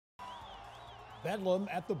Bedlam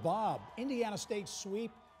at the Bob. Indiana State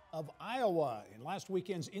sweep of Iowa in last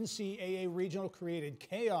weekend's NCAA regional created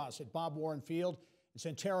chaos at Bob Warren Field and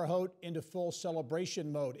sent Terre Haute into full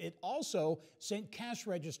celebration mode. It also sent cash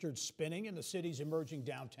registers spinning in the city's emerging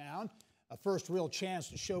downtown, a first real chance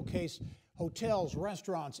to showcase hotels,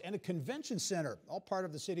 restaurants, and a convention center, all part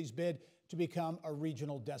of the city's bid to become a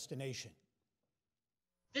regional destination.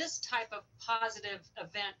 This type of positive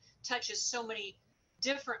event touches so many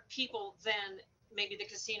different people than maybe the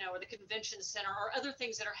casino or the convention center or other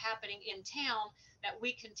things that are happening in town that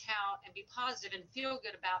we can tout and be positive and feel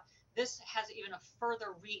good about. This has even a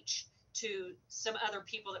further reach to some other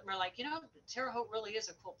people that are like, you know, Terre Haute really is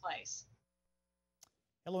a cool place.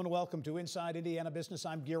 Hello and welcome to Inside Indiana Business.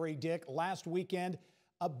 I'm Gary Dick. Last weekend,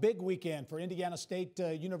 a big weekend for Indiana State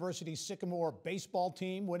University Sycamore baseball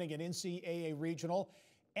team winning an NCAA regional,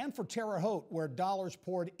 and for Terre Haute, where dollars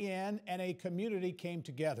poured in and a community came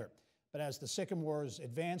together. But as the Sycamores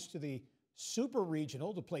advance to the Super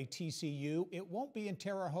Regional to play TCU, it won't be in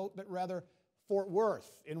Terre Haute, but rather Fort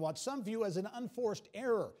Worth, in what some view as an unforced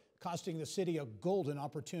error, costing the city a golden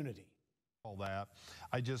opportunity. All that.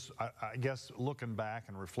 I guess looking back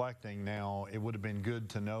and reflecting now, it would have been good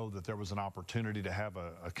to know that there was an opportunity to have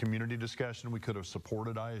a community discussion. We could have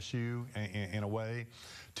supported ISU in a way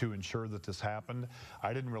to ensure that this happened.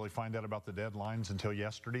 I didn't really find out about the deadlines until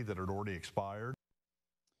yesterday that had already expired.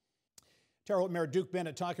 Terre Haute Mayor Duke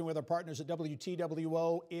Bennett talking with our partners at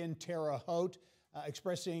WTWO in Terre Haute,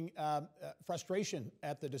 expressing frustration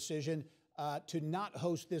at the decision to not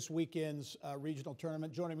host this weekend's regional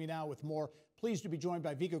tournament. Joining me now with more, pleased to be joined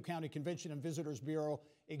by Vigo County Convention and Visitors Bureau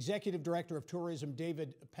Executive Director of Tourism,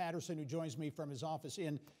 David Patterson, who joins me from his office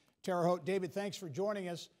in Terre Haute. David, thanks for joining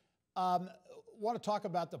us. Want to talk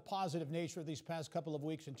about the positive nature of these past couple of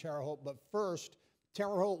weeks in Terre Haute, but first,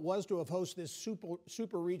 Terre Haute was to have hosted this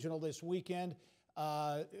super regional this weekend.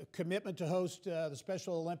 Commitment to host the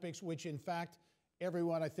Special Olympics, which in fact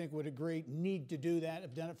everyone I think would agree need to do that.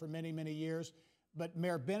 Have done it for many, many years. But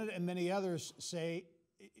Mayor Bennett and many others say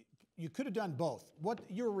you could have done both. What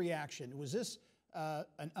your reaction? Was this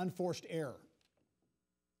an unforced error?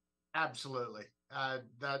 Absolutely.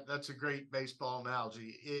 That's a great baseball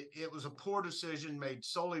analogy. It was a poor decision made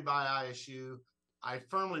solely by ISU. I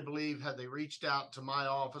firmly believe had they reached out to my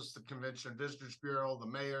office, the Convention and Visitors Bureau, the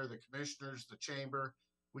mayor, the commissioners, the chamber,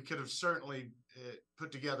 we could have certainly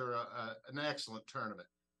put together an excellent tournament.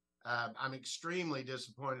 I'm extremely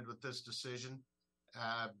disappointed with this decision.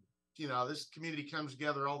 You know, this community comes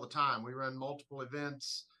together all the time. We run multiple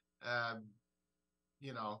events,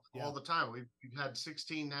 you know, all the time. We've had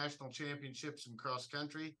 16 national championships in cross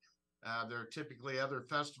country. There are typically other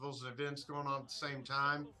festivals and events going on at the same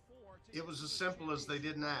time. It was as simple as they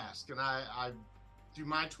didn't ask. And I through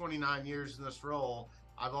my 29 years in this role,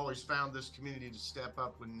 I've always found this community to step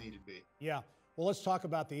up when needed be. Yeah. Well, let's talk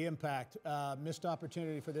about the impact. Missed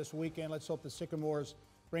opportunity for this weekend. Let's hope the Sycamores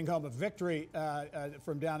bring home a victory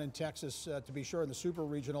from down in Texas, to be sure, in the Super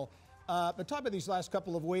Regional. But talk about these last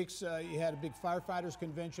couple of weeks. You had a big firefighters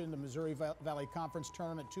convention, the Missouri Valley Conference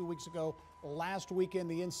tournament 2 weeks ago. Last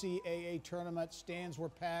weekend, the NCAA tournament. Stands were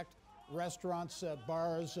packed. Restaurants,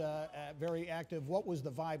 bars, very active. What was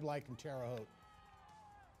the vibe like in Terre Haute?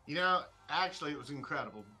 You know, actually, it was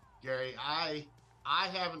incredible, Gary. I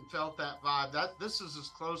haven't felt that vibe. This is as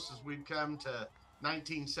close as we've come to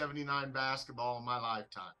 1979 basketball in my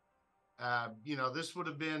lifetime. You know, this would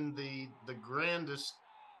have been the grandest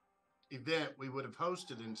event we would have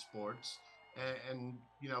hosted in sports, and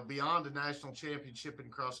you know, beyond a national championship in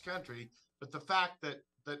cross country. But the fact that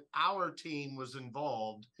our team was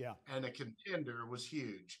involved and a contender was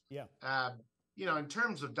huge. You know, in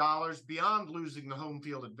terms of dollars, beyond losing the home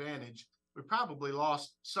field advantage, we probably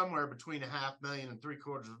lost somewhere between $500,000 and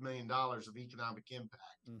 $750,000 of economic impact.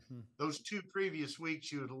 Those 2 previous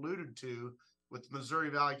weeks you had alluded to with Missouri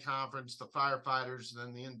Valley Conference, the firefighters, and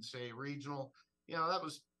then the NCAA regional, you know, that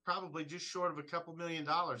was probably just short of a couple $1 million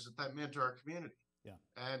that meant to our community.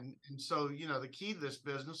 And so, you know, the key to this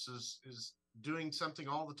business is doing something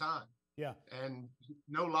all the time. And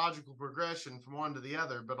no logical progression from one to the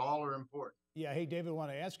other, but all are important. Hey, David, I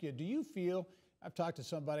want to ask you, do you feel, I've talked to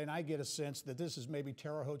somebody and I get a sense that this is maybe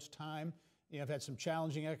Terre Haute's time. You know, I've had some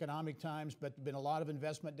challenging economic times, but been a lot of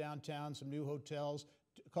investment downtown, some new hotels,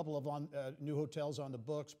 a couple of new hotels on the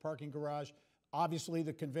books, parking garage, obviously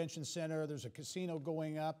the convention center, there's a casino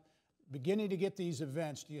going up, beginning to get these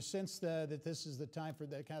events. Do you sense that this is the time for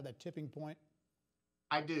that kind of that tipping point?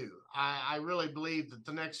 I do. I really believe that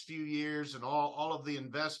the next few years and all of the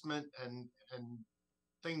investment and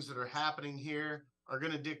things that are happening here are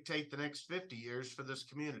going to dictate the next 50 years for this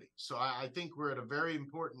community. So I think we're at a very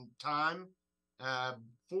important time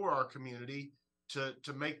for our community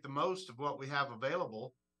to make the most of what we have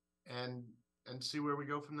available and see where we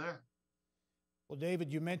go from there. Well,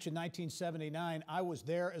 David, you mentioned 1979. I was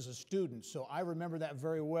there as a student, so I remember that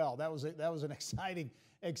very well. That was an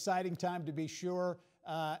exciting time to be sure.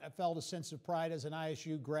 I felt a sense of pride as an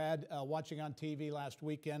ISU grad watching on TV last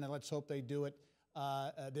weekend, and let's hope they do it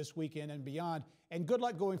this weekend and beyond. And good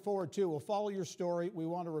luck going forward, too. We'll follow your story. We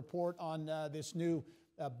want to report on this new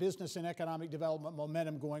business and economic development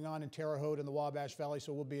momentum going on in Terre Haute and the Wabash Valley,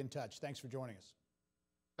 so we'll be in touch. Thanks for joining us.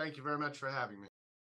 Thank you very much for having me.